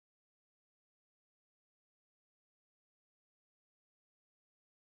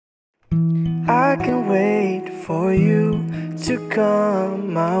I can wait for you to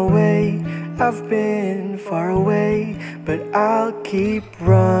come my way. I've been far away, but I'll keep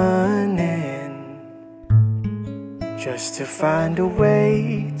running just to find a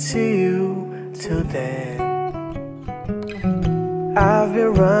way to you till then. I've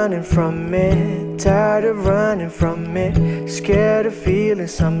been running from it, tired of running from it, scared of feeling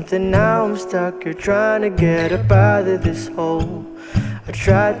something. Now I'm stuck here trying to get up out of this hole. I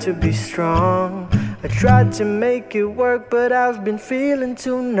tried to be strong, I tried to make it work, but I've been feeling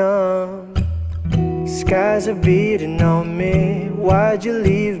too numb. Skies are beating on me, why'd you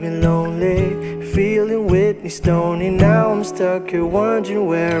leave me lonely? Feeling Whitney Stoney, now I'm stuck here wondering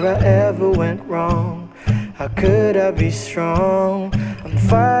where I ever went wrong. How could I be strong? I'm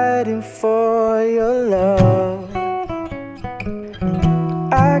fighting for your love.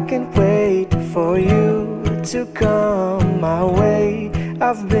 I can't wait for you to come my way.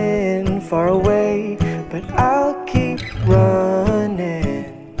 I've been far away, but I'll keep running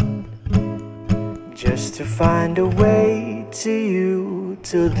just to find a way to you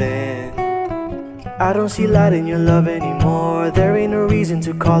till then. I don't see light in your love anymore. There ain't no reason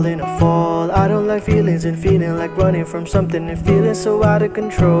to call in a fall. I don't like feelings and feeling like running from something and feeling so out of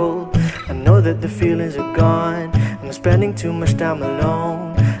control. I know that the feelings are gone, I'm spending too much time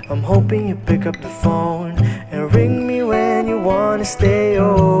alone. I'm hoping you pick up the phone and ring me when you wanna stay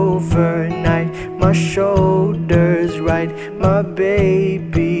overnight. My shoulder's right, my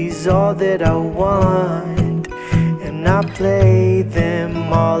baby's all that I want, and I play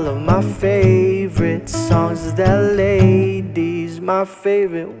them all of my favorite songs. That lady's my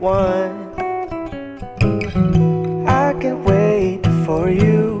favorite one. I can't wait for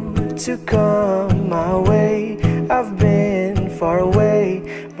you to come my way. I've been far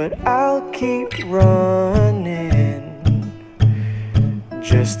away, but I'll keep running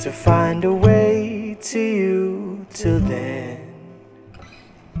just to find a way to you till then.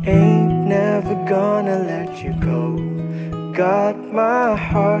 Ain't never gonna let you go. Got my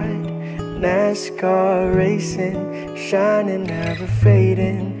heart NASCAR racing, shining, never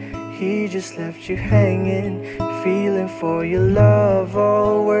fading. He just left you hanging, feeling for your love,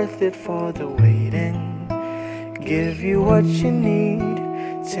 all worth it for the waiting. Give you what you need,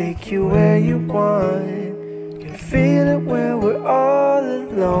 take you where you want. Can feel it when we're all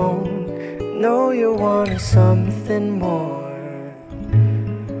alone. Know you're wanting something more.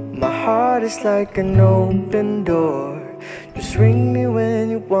 My heart is like an open door. Just ring me when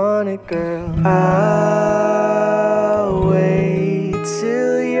you want it, girl. I'll wait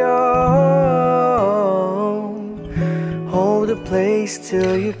till you're home. Hold the place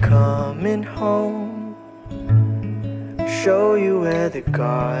till you're coming home. Show you where the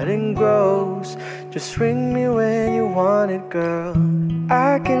garden grows. Just ring me when you want it, girl.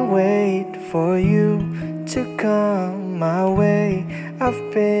 I can wait for you to come my way. I've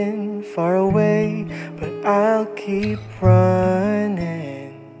been far away, but I'll keep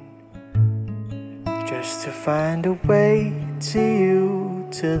running just to find a way to you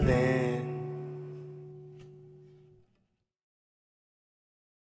till then.